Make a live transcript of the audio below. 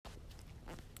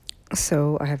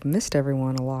So I have missed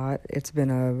everyone a lot. It's been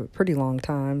a pretty long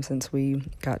time since we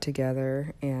got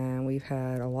together, and we've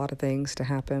had a lot of things to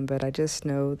happen, but I just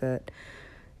know that,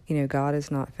 God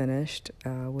is not finished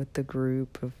with the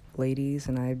group of ladies,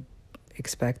 and I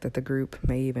expect that the group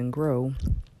may even grow.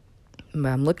 But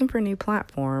I'm looking for new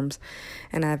platforms,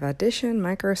 and I've auditioned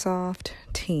Microsoft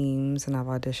Teams, and I've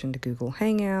auditioned Google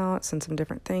Hangouts and some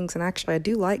different things. And actually, I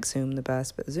do like Zoom the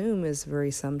best, but Zoom is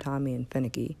very sometimey and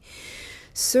finicky.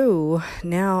 So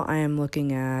now I am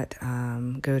looking at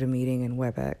GoToMeeting and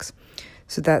WebEx.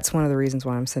 So that's one of the reasons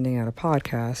why I'm sending out a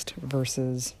podcast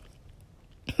versus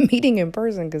meeting in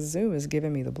person, because Zoom is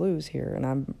giving me the blues here,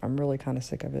 and I'm really kind of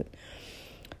sick of it.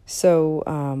 So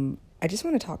I just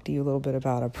want to talk to you a little bit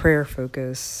about a prayer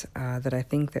focus that I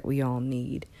think that we all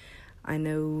need. I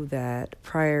know that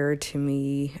prior to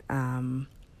me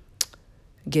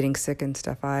getting sick and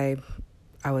stuff, I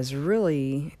was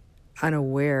really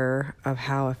unaware of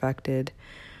how affected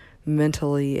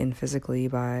mentally and physically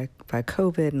by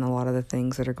COVID and a lot of the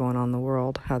things that are going on in the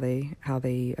world, how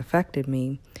they affected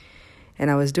me. And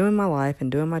I was doing my life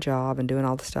and doing my job and doing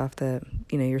all the stuff that,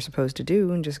 you're supposed to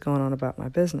do and just going on about my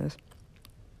business.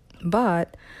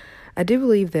 But I do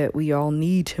believe that we all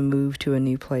need to move to a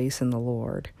new place in the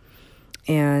Lord.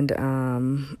 And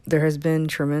there has been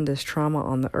tremendous trauma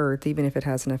on the earth, even if it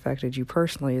hasn't affected you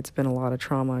personally. It's been a lot of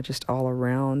trauma just all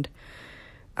around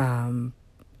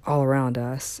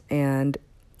us. And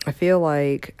I feel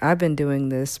like I've been doing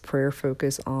this prayer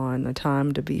focus on a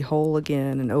time to be whole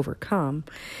again and overcome.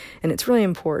 And it's really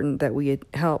important that we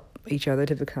help each other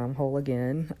to become whole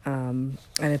again. And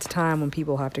it's time when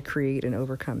people have to create an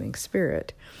overcoming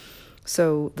spirit.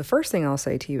 So the first thing I'll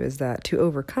say to you is that to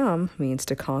overcome means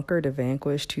to conquer, to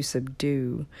vanquish, to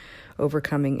subdue,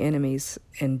 overcoming enemies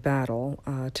in battle,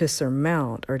 to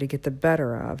surmount or to get the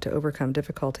better of, to overcome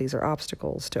difficulties or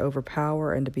obstacles, to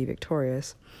overpower and to be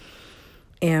victorious.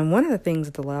 And one of the things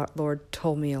that the Lord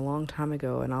told me a long time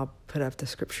ago, and I'll put up the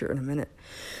scripture in a minute,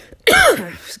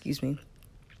 excuse me,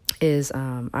 is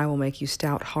I will make you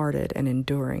stout-hearted and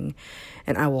enduring,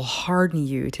 and I will harden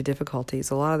you to difficulties.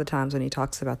 A lot of the times when he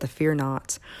talks about the fear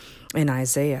nots in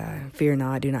Isaiah, fear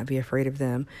not, do not be afraid of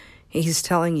them, he's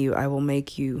telling you, I will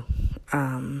make you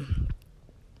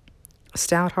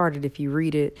stout-hearted. If you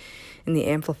read it in the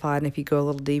Amplified, and if you go a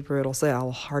little deeper, it'll say, I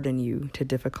will harden you to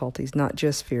difficulties, not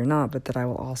just fear not, but that I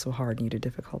will also harden you to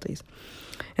difficulties.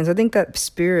 And so I think that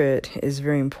spirit is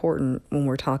very important when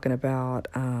we're talking about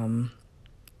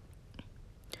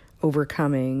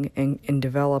overcoming and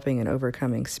developing an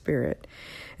overcoming spirit.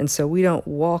 And so we don't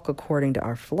walk according to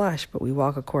our flesh, but we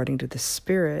walk according to the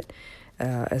spirit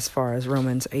as far as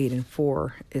Romans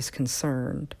 8:4 is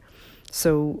concerned.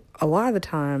 So a lot of the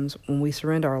times when we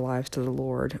surrender our lives to the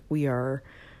Lord, we are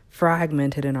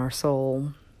fragmented in our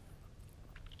soul.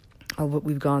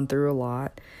 We've gone through a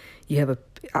lot. I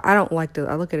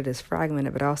look at it as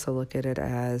fragmented, but I also look at it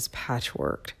as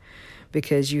patchworked.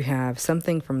 Because you have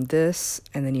something from this,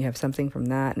 and then you have something from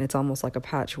that, and it's almost like a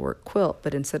patchwork quilt.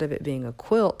 But instead of it being a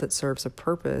quilt that serves a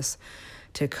purpose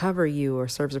to cover you, or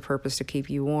serves a purpose to keep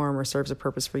you warm, or serves a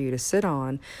purpose for you to sit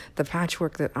on, the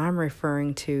patchwork that I'm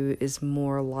referring to is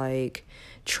more like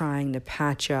trying to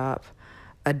patch up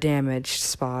a damaged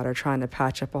spot, or trying to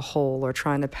patch up a hole, or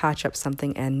trying to patch up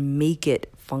something and make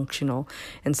it functional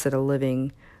instead of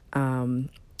living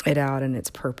it out in its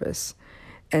purpose.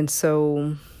 And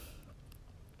so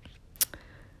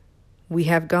we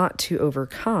have got to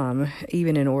overcome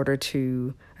even in order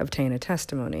to obtain a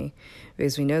testimony,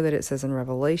 because we know that it says in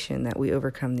Revelation that we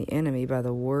overcome the enemy by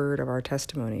the word of our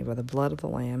testimony, by the blood of the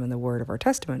Lamb and the word of our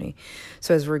testimony.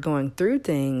 So as we're going through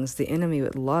things, the enemy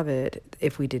would love it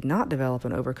if we did not develop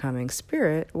an overcoming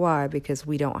spirit. Why? Because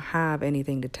we don't have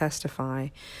anything to testify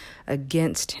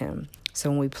against him. So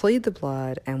when we plead the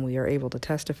blood and we are able to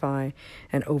testify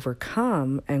and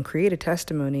overcome and create a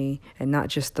testimony, and not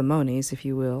just the monies, if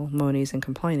you will, monies and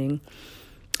complaining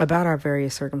about our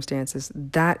various circumstances,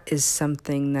 that is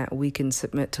something that we can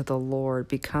submit to the Lord,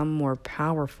 become more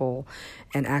powerful,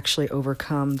 and actually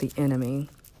overcome the enemy,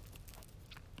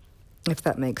 if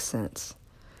that makes sense.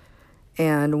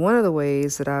 And one of the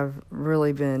ways that I've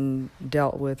really been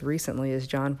dealt with recently is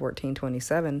John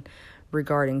 14:27,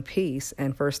 regarding peace,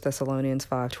 and 1 Thessalonians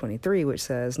 5:23, which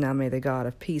says, now may the God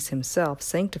of peace himself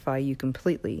sanctify you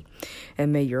completely,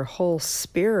 and may your whole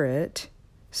spirit,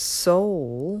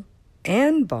 soul,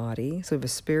 and body, so we have a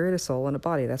spirit, a soul, and a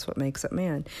body, that's what makes up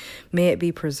man, may it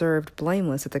be preserved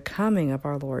blameless at the coming of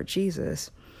our Lord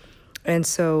Jesus. And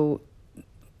so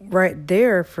right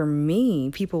there, for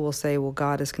me, people will say, well,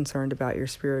 God is concerned about your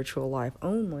spiritual life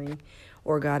only.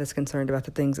 or God is concerned about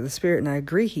the things of the Spirit. And I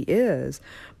agree, he is.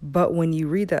 But when you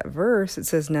read that verse, it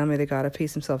says, now may the God of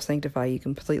peace himself sanctify you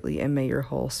completely, and may your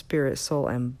whole spirit, soul,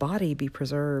 and body be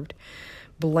preserved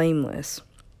blameless.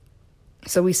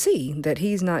 So we see that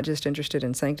he's not just interested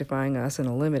in sanctifying us in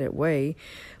a limited way,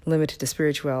 limited to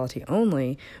spirituality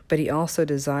only, but he also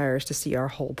desires to see our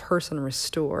whole person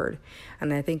restored.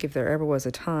 And I think if there ever was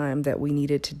a time that we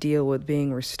needed to deal with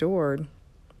being restored,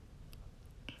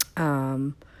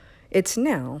 it's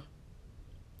now.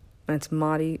 And it's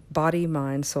body,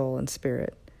 mind, soul, and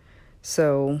spirit.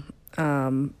 So,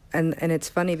 and it's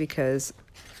funny because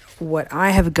what I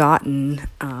have gotten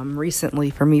recently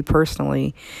for me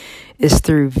personally is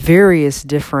through various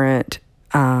different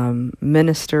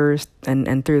ministers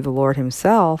and through the Lord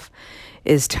himself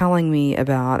is telling me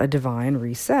about a divine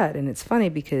reset. And it's funny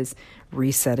because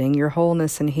resetting your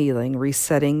wholeness and healing,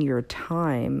 resetting your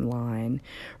timeline,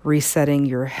 resetting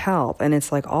your health. And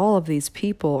it's like all of these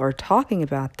people are talking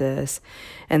about this,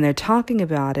 and they're talking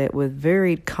about it with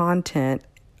varied content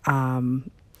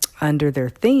under their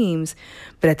themes.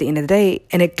 But at the end of the day,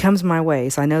 and it comes my way,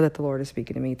 so I know that the Lord is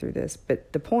speaking to me through this.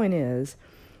 But the point is,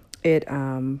 we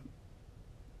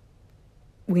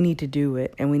need to do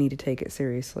it, and we need to take it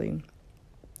seriously.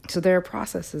 So there are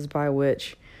processes by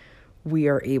which we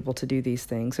are able to do these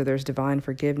things. So there's divine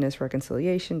forgiveness,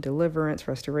 reconciliation, deliverance,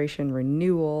 restoration,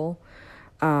 renewal.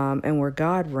 And where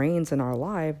God reigns in our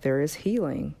life, there is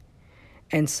healing.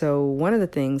 And so one of the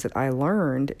things that I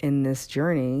learned in this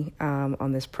journey,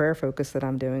 on this prayer focus that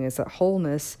I'm doing, is that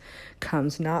wholeness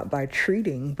comes not by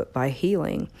treating, but by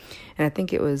healing. And I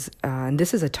think it was, and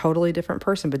this is a totally different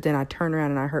person, but then I turned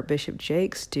around and I heard Bishop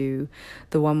Jakes do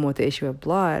the woman with the issue of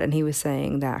blood. And he was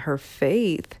saying that her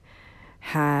faith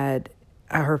had,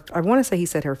 I want to say he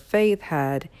said her faith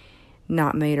had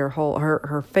not made her whole.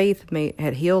 Her faith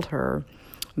had healed her.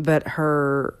 But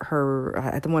her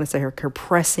I want to say her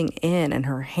pressing in and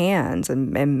her hands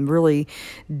and really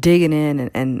digging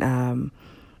in and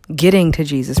getting to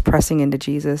Jesus, pressing into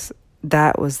Jesus,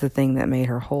 that was the thing that made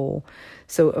her whole.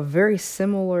 So a very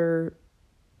similar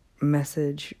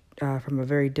message from a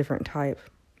very different type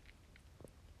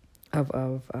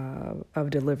of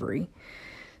delivery.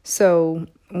 So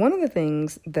one of the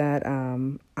things that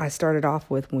I started off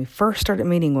with when we first started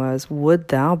meeting was, would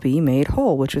thou be made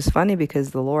whole? Which was funny because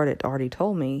the Lord had already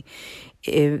told me,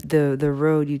 if the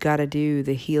road, you got to do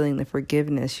the healing, the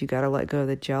forgiveness, you got to let go of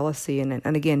the jealousy. And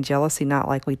again, jealousy, not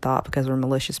like we thought because we're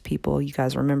malicious people. You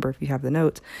guys remember if you have the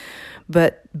notes.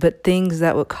 But things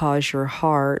that would cause your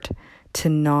heart to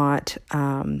not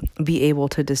be able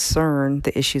to discern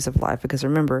the issues of life. Because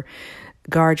remember,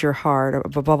 guard your heart,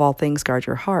 above all things, guard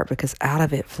your heart, because out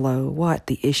of it flow what?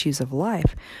 The issues of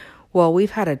life. Well, we've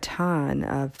had a ton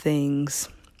of things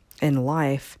in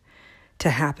life to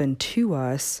happen to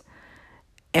us.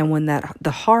 And when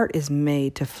the heart is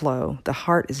made to flow, the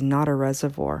heart is not a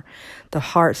reservoir. The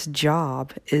heart's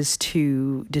job is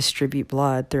to distribute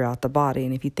blood throughout the body.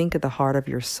 And if you think of the heart of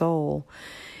your soul,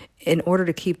 in order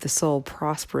to keep the soul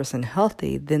prosperous and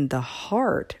healthy, then the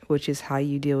heart, which is how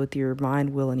you deal with your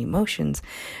mind, will, and emotions,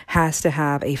 has to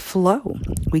have a flow.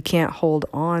 We can't hold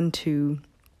on to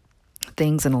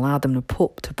things and allow them to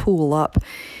pool up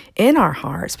in our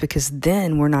hearts, because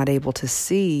then we're not able to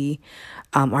see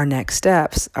our next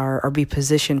steps or be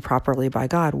positioned properly by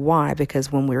God. Why?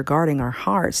 Because when we're guarding our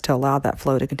hearts to allow that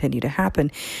flow to continue to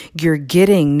happen, you're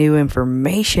getting new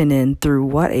information in through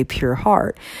what? A pure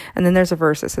heart. And then there's a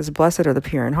verse that says, blessed are the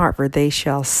pure in heart, for they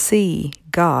shall see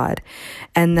God.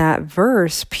 And that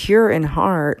verse, pure in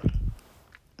heart,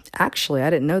 actually, I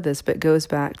didn't know this, but goes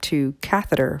back to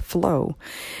catheter flow.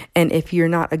 And if you're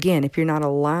not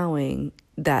allowing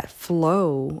that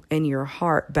flow in your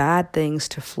heart, bad things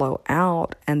to flow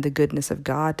out and the goodness of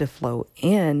God to flow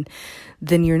in,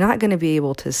 then you're not going to be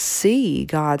able to see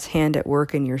God's hand at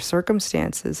work in your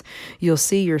circumstances. You'll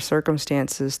see your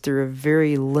circumstances through a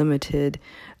very limited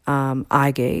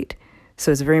eye gate.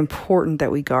 So it's very important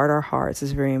that we guard our hearts.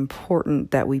 It's very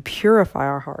important that we purify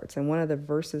our hearts. And one of the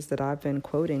verses that I've been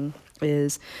quoting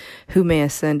is, who may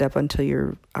ascend up unto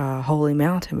your holy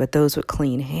mountain, but those with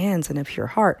clean hands and a pure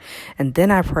heart. And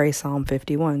then I pray Psalm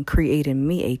 51, create in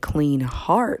me a clean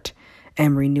heart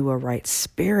and renew a right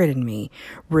spirit in me.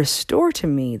 Restore to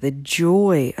me the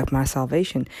joy of my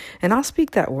salvation. And I'll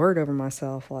speak that word over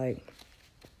myself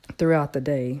throughout the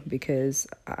day, because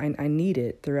I need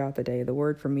it throughout the day. The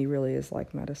word for me really is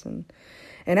like medicine.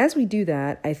 And as we do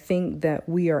that, I think that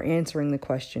we are answering the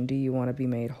question, do you want to be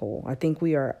made whole? I think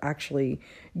we are actually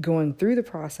going through the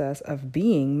process of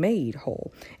being made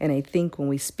whole. And I think when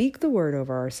we speak the word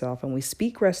over ourselves, and we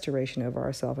speak restoration over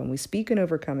ourselves, and we speak an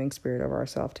overcoming spirit over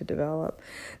ourselves to develop,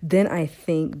 then I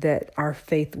think that our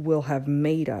faith will have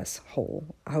made us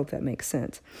whole. I hope that makes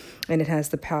sense. And it has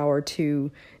the power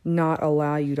to not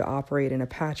allow you to operate in a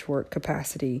patchwork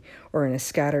capacity or in a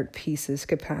scattered pieces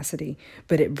capacity,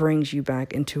 but it brings you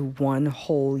back into one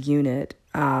whole unit.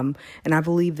 And I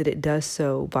believe that it does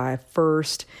so by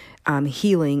first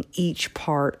healing each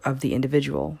part of the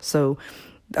individual. So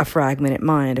a fragmented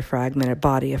mind, a fragmented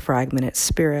body, a fragmented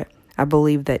spirit. I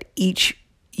believe that each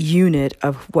unit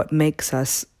of what makes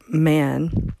us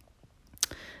man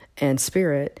and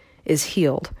spirit is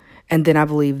healed. And then I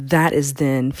believe that is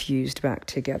then fused back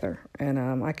together.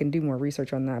 And I can do more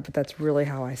research on that, but that's really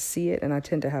how I see it. And I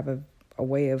tend to have a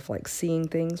way of like seeing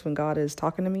things when God is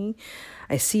talking to me.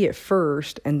 I see it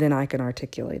first, and then I can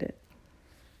articulate it.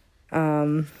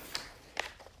 When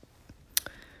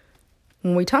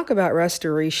we talk about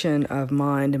restoration of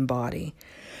mind and body,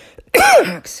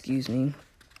 excuse me,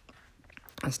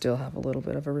 I still have a little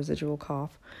bit of a residual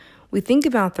cough. We think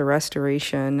about the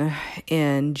restoration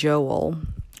in Joel,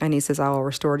 and he says, I will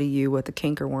restore to you what the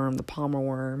cankerworm, the palmer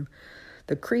worm,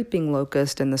 the creeping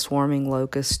locust, and the swarming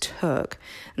locust took.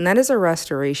 And that is a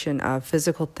restoration of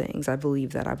physical things. I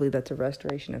believe that. I believe that's a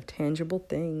restoration of tangible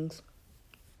things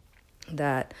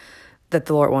that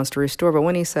the Lord wants to restore. But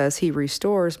when he says he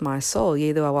restores my soul,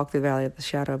 yea, though I walk through the valley of the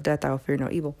shadow of death, I will fear no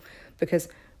evil. Because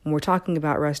when we're talking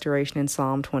about restoration in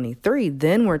Psalm 23,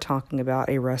 then we're talking about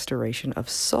a restoration of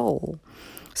soul.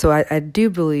 So I do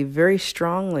believe very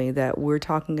strongly that we're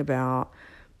talking about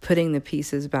putting the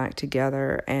pieces back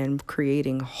together and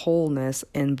creating wholeness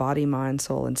in body, mind,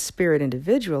 soul, and spirit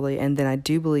individually. And then I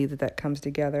do believe that that comes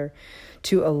together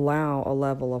to allow a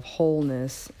level of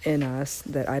wholeness in us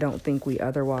that I don't think we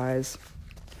otherwise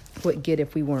would get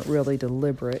if we weren't really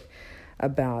deliberate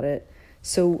about it.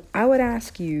 So I would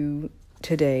ask you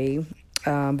today,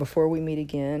 before we meet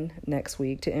again next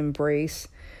week, to embrace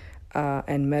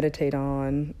and meditate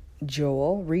on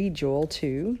Joel. Read Joel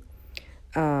 2.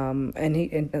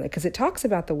 And because it talks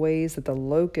about the ways that the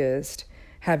locust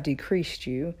have decreased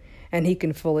you, and he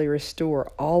can fully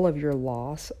restore all of your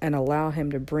loss and allow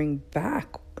him to bring back,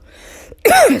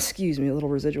 excuse me, a little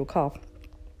residual cough,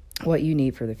 what you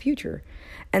need for the future.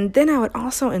 And then I would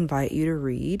also invite you to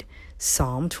read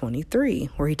Psalm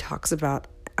 23, where he talks about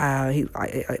I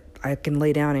can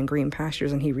lay down in green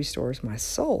pastures and he restores my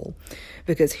soul.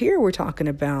 Because here we're talking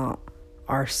about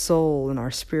our soul and our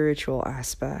spiritual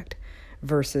aspect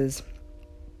versus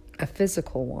a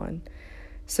physical one.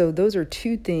 So those are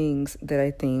two things that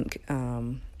I think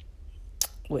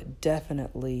would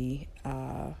definitely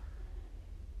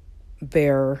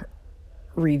bear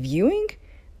reviewing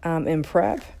and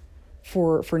prep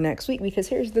for next week. Because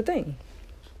here's the thing.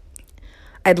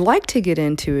 I'd like to get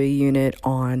into a unit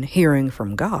on hearing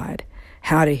from God,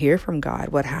 how to hear from God,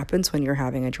 what happens when you're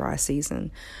having a dry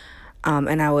season.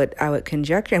 And I would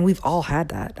conjecture, and we've all had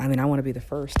that. I mean, I want to be the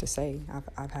first to say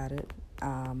I've had it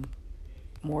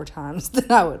more times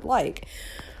than I would like.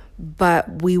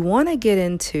 But we want to get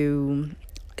into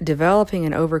developing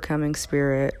an overcoming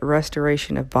spirit,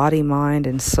 restoration of body, mind,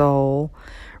 and soul,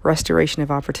 restoration of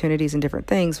opportunities and different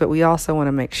things. But we also want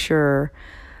to make sure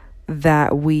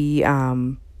that we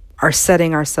are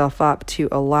setting ourselves up to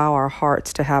allow our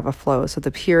hearts to have a flow. So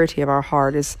the purity of our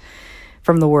heart is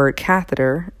from the word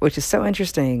catheter, which is so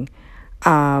interesting.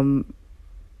 Blessed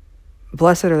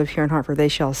are the pure in heart, for they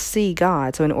shall see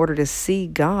God. So in order to see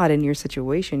God in your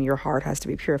situation, your heart has to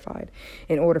be purified.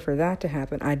 In order for that to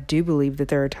happen, I do believe that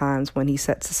there are times when he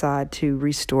sets aside to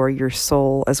restore your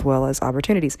soul as well as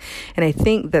opportunities. And I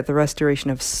think that the restoration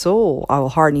of soul, I will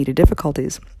harden you to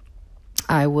difficulties.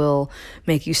 I will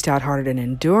make you stout-hearted and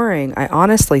enduring. I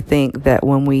honestly think that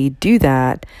when we do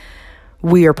that,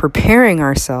 we are preparing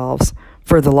ourselves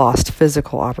for the lost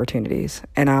physical opportunities.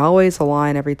 And I always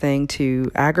align everything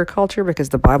to agriculture because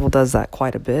the Bible does that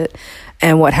quite a bit.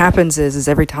 And what happens is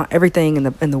everything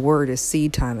in the word is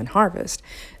seed time and harvest.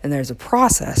 And there's a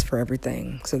process for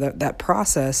everything. So that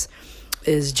process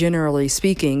is, generally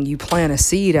speaking, you plant a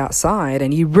seed outside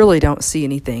and you really don't see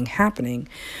anything happening.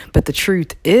 But the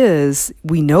truth is,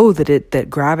 we know that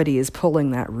gravity is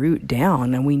pulling that root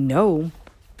down, and we know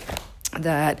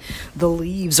that the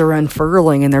leaves are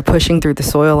unfurling and they're pushing through the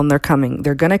soil and they're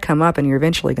going to come up and you're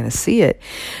eventually going to see it.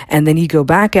 And then you go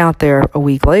back out there a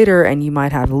week later and you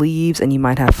might have leaves and you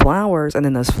might have flowers, and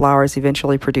then those flowers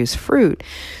eventually produce fruit.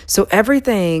 So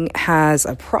everything has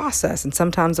a process, and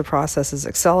sometimes the process is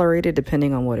accelerated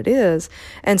depending on what it is.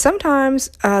 And sometimes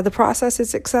the process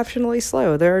is exceptionally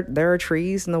slow. There are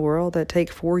trees in the world that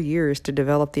take 4 years to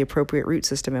develop the appropriate root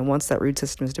system. And once that root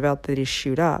system is developed, they just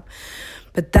shoot up.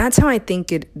 But that's how I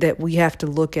think that we have to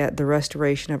look at the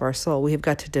restoration of our soul. We have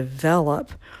got to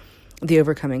develop the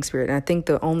overcoming spirit. And I think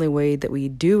the only way that we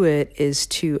do it is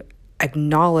to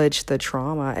acknowledge the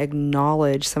trauma,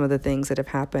 acknowledge some of the things that have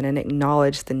happened, and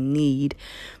acknowledge the need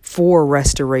for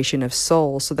restoration of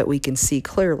soul so that we can see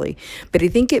clearly. But I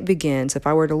think it begins, if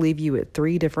I were to leave you with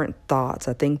 3 different thoughts,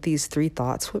 I think these 3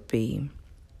 thoughts would be: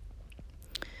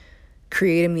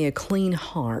 create in me a clean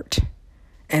heart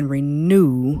and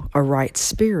renew a right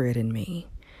spirit in me.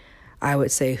 I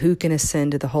would say, who can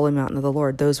ascend to the holy mountain of the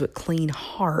Lord? Those with clean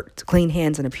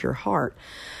hands and a pure heart.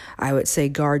 I would say,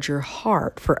 guard your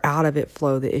heart, for out of it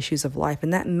flow the issues of life.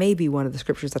 And that may be one of the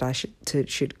scriptures that I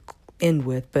should end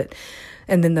with.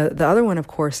 And then the other one, of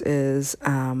course, is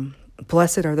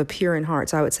blessed are the pure in heart.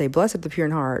 So I would say, blessed the pure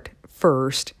in heart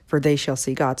first, for they shall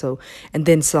see God. So, and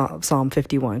then Psalm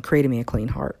 51, create in me a clean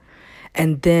heart.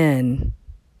 And then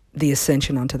the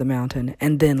ascension onto the mountain.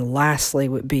 And then lastly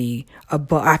would be,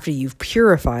 after you've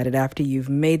purified it, after you've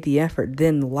made the effort,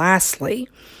 then lastly,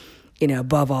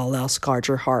 above all else, guard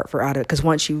your heart, for out of it. Because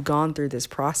once you've gone through this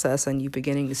process and you're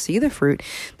beginning to see the fruit,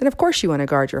 then of course you want to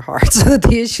guard your heart so that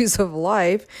the issues of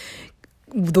life,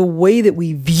 the way that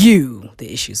we view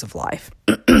the issues of life,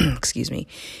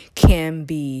 can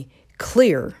be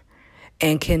clear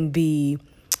and can be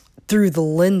through the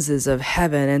lenses of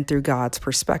heaven and through God's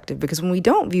perspective. Because when we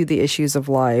don't view the issues of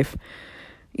life,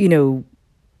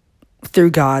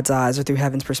 through God's eyes or through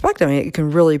heaven's perspective, it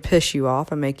can really piss you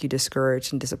off and make you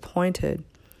discouraged and disappointed.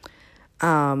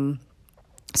 So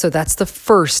that's the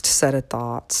first set of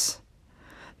thoughts.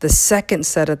 The second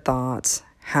set of thoughts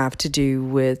have to do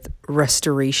with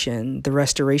restoration, the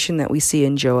restoration that we see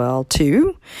in Joel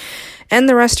 2, and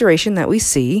the restoration that we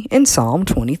see in Psalm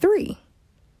 23.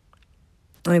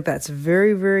 I think that's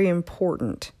very, very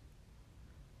important.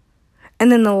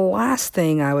 And then the last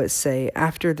thing I would say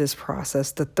after this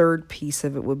process, the third piece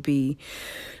of it would be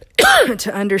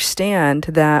to understand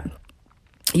that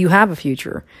you have a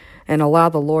future and allow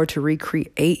the Lord to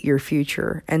recreate your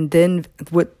future. And then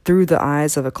through the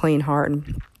eyes of a clean heart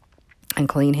and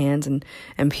clean hands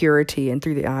and purity, and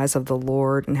through the eyes of the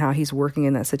Lord and how he's working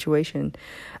in that situation.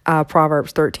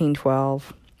 Proverbs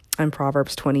 13:12 and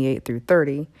Proverbs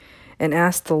 28-30. And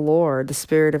ask the Lord, the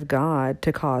Spirit of God,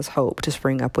 to cause hope to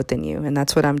spring up within you. And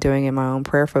that's what I'm doing in my own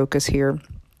prayer focus here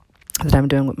that I'm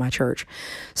doing with my church.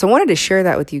 So I wanted to share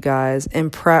that with you guys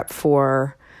in prep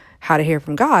for how to hear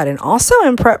from God, and also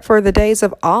in prep for the days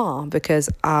of awe, because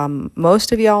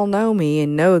most of y'all know me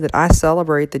and know that I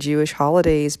celebrate the Jewish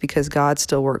holidays because God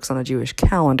still works on a Jewish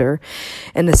calendar.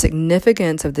 And the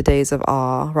significance of the days of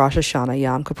awe, Rosh Hashanah,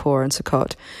 Yom Kippur, and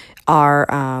Sukkot, are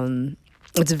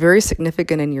it's very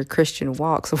significant in your Christian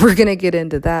walk. So we're going to get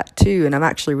into that too. And I'm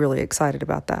actually really excited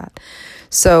about that.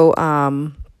 So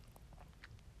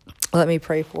let me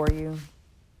pray for you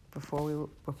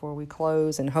before we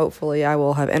close. And hopefully I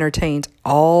will have entertained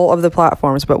all of the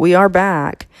platforms. But we are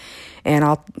back. And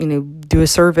I'll do a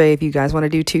survey if you guys want to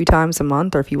do 2 times a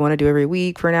month, or if you want to do every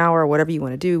week for an hour, or whatever you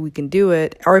want to do, we can do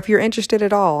it. Or if you're interested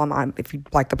at all, if you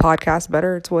like the podcast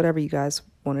better, it's whatever you guys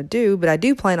want to do. But I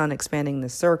do plan on expanding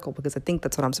this circle because I think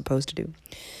that's what I'm supposed to do.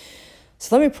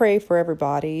 So let me pray for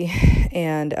everybody,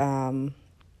 and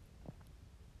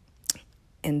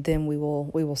then we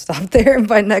will stop there. And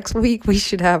by next week, we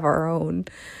should have our own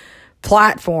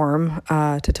platform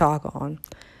to talk on.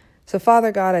 So,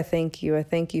 Father God, I thank you. I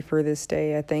thank you for this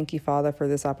day. I thank you, Father, for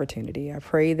this opportunity. I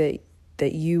pray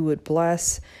that you would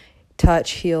bless,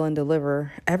 touch, heal, and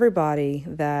deliver everybody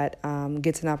that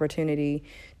gets an opportunity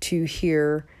to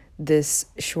hear this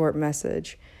short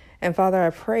message. And Father, I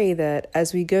pray that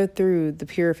as we go through the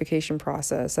purification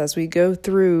process, as we go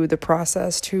through the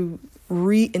process to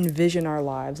re-envision our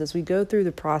lives, as we go through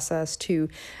the process to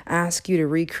ask you to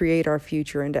recreate our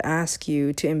future and to ask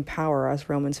you to empower us,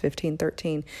 Romans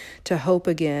 15:13, to hope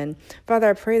again. Father,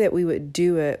 I pray that we would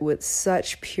do it with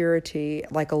such purity,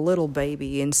 like a little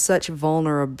baby, and such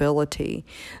vulnerability,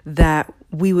 that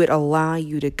we would allow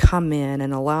you to come in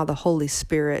and allow the Holy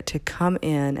Spirit to come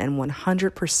in and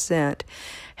 100%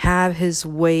 have his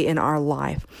way in our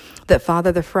life. That,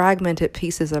 Father, the fragmented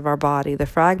pieces of our body, the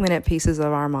fragmented pieces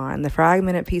of our mind, the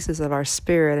fragmented pieces of our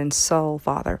spirit and soul,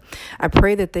 Father, I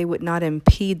pray that they would not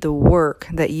impede the work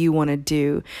that you want to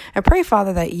do. I pray,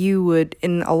 Father, that you would,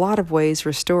 in a lot of ways,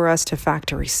 restore us to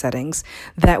factory settings,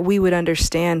 that we would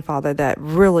understand, Father, that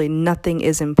really nothing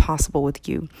is impossible with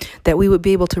you, that we would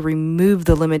be able to remove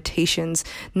the limitations,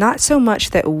 not so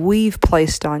much that we've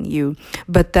placed on you,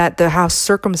 but that how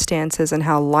circumstances and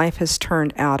how life has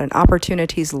turned out and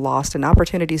opportunities lost and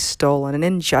opportunities stolen and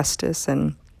injustice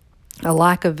and a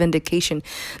lack of vindication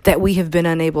that we have been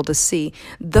unable to see.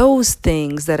 Those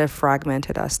things that have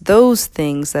fragmented us, those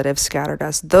things that have scattered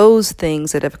us, those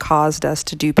things that have caused us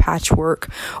to do patchwork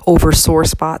over sore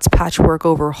spots, patchwork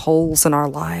over holes in our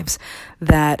lives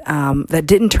that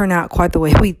didn't turn out quite the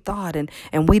way we thought, and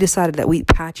we decided that we'd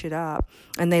patch it up,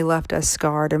 and they left us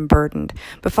scarred and burdened.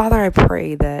 But Father, I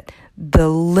pray that the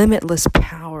limitless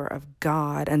power of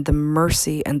God and the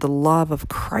mercy and the love of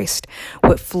Christ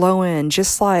would flow in,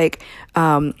 just like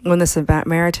when the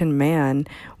Samaritan man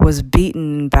was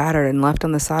beaten and battered and left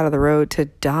on the side of the road to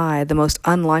die. The most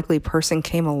unlikely person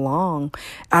came along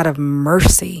out of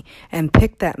mercy and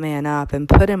picked that man up and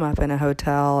put him up in a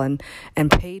hotel and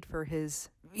paid for his,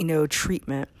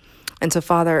 treatment. And so,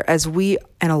 Father, as we,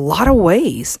 in a lot of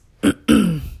ways,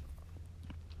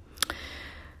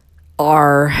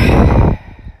 are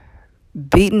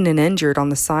beaten and injured on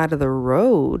the side of the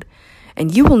road,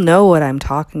 and you will know what I'm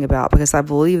talking about, because I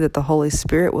believe that the Holy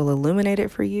Spirit will illuminate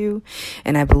it for you,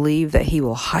 and I believe that he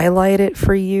will highlight it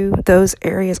for you, those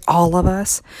areas, all of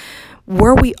us,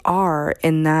 where we are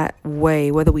in that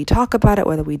way, whether we talk about it,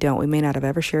 whether we don't. We may not have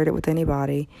ever shared it with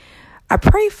anybody. I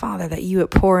pray, Father, that you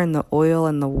would pour in the oil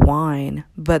and the wine,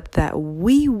 but that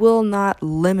we will not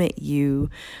limit you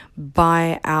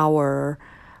by our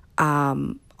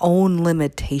own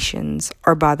limitations,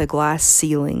 or by the glass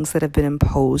ceilings that have been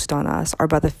imposed on us, or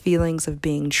by the feelings of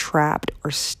being trapped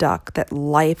or stuck that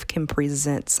life can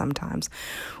present sometimes.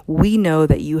 We know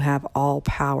that you have all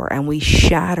power, and we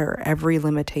shatter every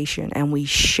limitation, and we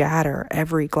shatter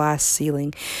every glass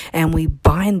ceiling, and we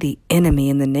bind the enemy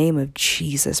in the name of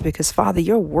Jesus, because, Father,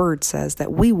 your word says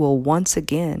that we will once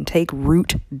again take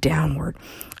root downward,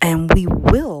 and we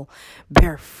will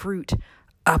bear fruit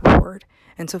upward.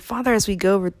 And so, Father, as we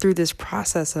go through this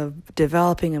process of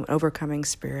developing an overcoming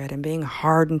spirit and being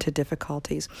hardened to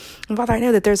difficulties, and Father, I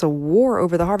know that there's a war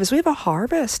over the harvest. We have a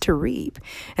harvest to reap.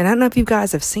 And I don't know if you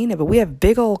guys have seen it, but we have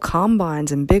big old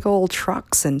combines and big old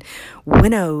trucks and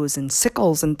winnows and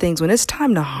sickles and things. When it's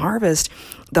time to harvest,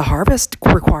 the harvest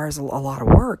requires a lot of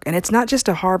work. And it's not just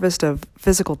a harvest of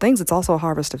physical things, it's also a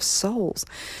harvest of souls.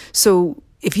 So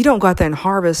if you don't go out there and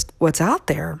harvest what's out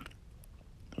there,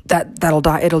 that'll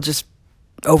die. It'll just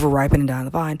over-ripen and die on the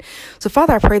vine. So,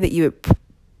 Father, I pray that you would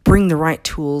bring the right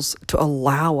tools to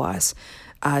allow us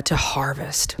to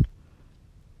harvest.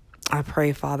 I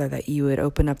pray, Father, that you would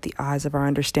open up the eyes of our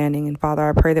understanding. And, Father,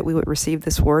 I pray that we would receive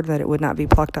this word, that it would not be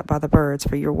plucked up by the birds.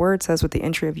 For your word says, with the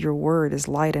entry of your word is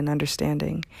light and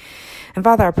understanding. And,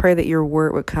 Father, I pray that your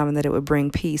word would come and that it would bring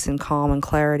peace and calm and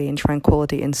clarity and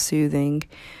tranquility and soothing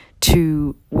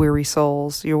to weary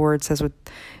souls. Your word says,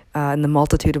 in the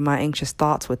multitude of my anxious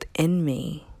thoughts within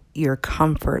me, your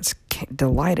comforts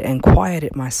delighted and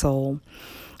quieted my soul.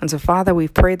 And so, Father,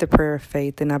 we've prayed the prayer of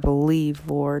faith, and I believe,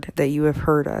 Lord, that you have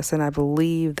heard us. And I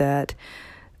believe that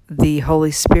the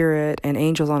Holy Spirit and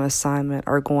angels on assignment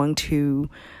are going to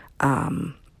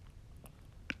come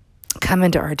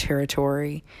into our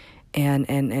territory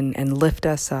and lift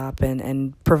us up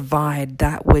and provide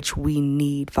that which we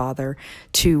need, Father,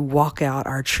 to walk out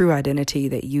our true identity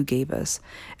that you gave us,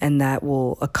 and that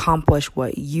will accomplish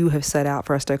what you have set out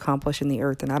for us to accomplish in the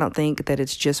earth. And I don't think that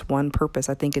it's just one purpose.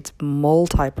 I think it's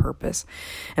multi-purpose.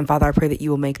 And Father, I pray that you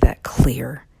will make that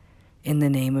clear in the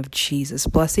name of Jesus.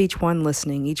 Bless each one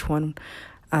listening, each one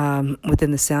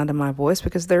within the sound of my voice,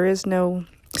 because there is no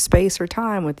space or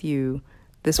time with you.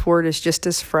 This word is just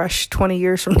as fresh 20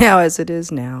 years from now as it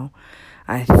is now.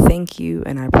 I thank you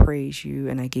and I praise you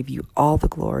and I give you all the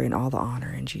glory and all the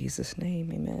honor in Jesus'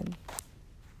 name. Amen.